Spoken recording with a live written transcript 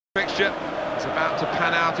Fixture is about to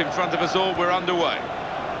pan out in front of us all. We're underway.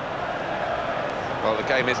 Well, the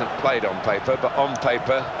game isn't played on paper, but on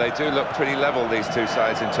paper they do look pretty level, these two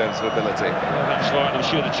sides, in terms of ability. Well, that's right. I'm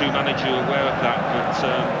sure the two managers are aware of that, but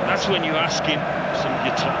that's when you're asking some of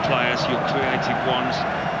your top players, your creative ones,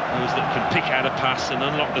 those that can pick out a pass and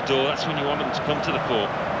unlock the door. That's when you want them to come to the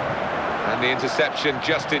fore. And the interception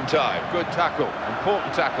just in time. Good tackle,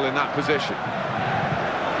 important tackle in that position.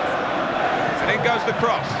 And in goes the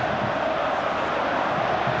cross.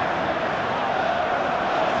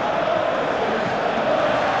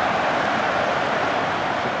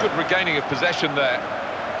 Good regaining of possession there.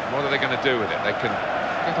 What are they going to do with it? They can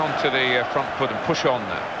get onto the front foot and push on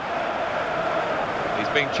now. He's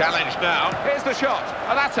being challenged now. Here's the shot.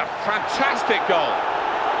 Oh, that's a fantastic goal.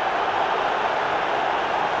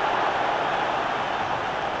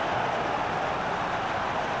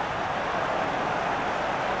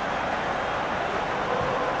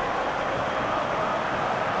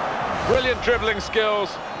 Brilliant dribbling skills.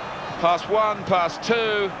 Pass one, pass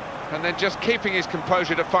two. And then just keeping his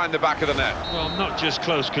composure to find the back of the net. Well, not just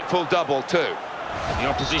close. Full double, too. The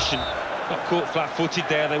opposition got caught flat-footed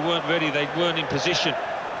there. They weren't ready. They weren't in position.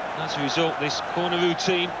 As a result, this corner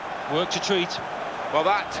routine worked a treat. Well,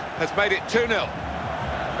 that has made it 2-0.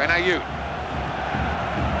 Benayoun.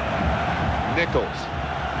 Nichols.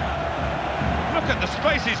 Look at the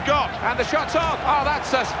space he's got. And the shot's on. Oh,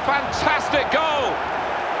 that's a fantastic goal.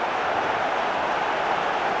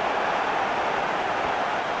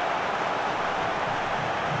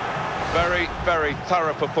 Very, very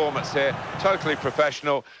thorough performance here, totally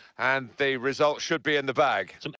professional, and the result should be in the bag.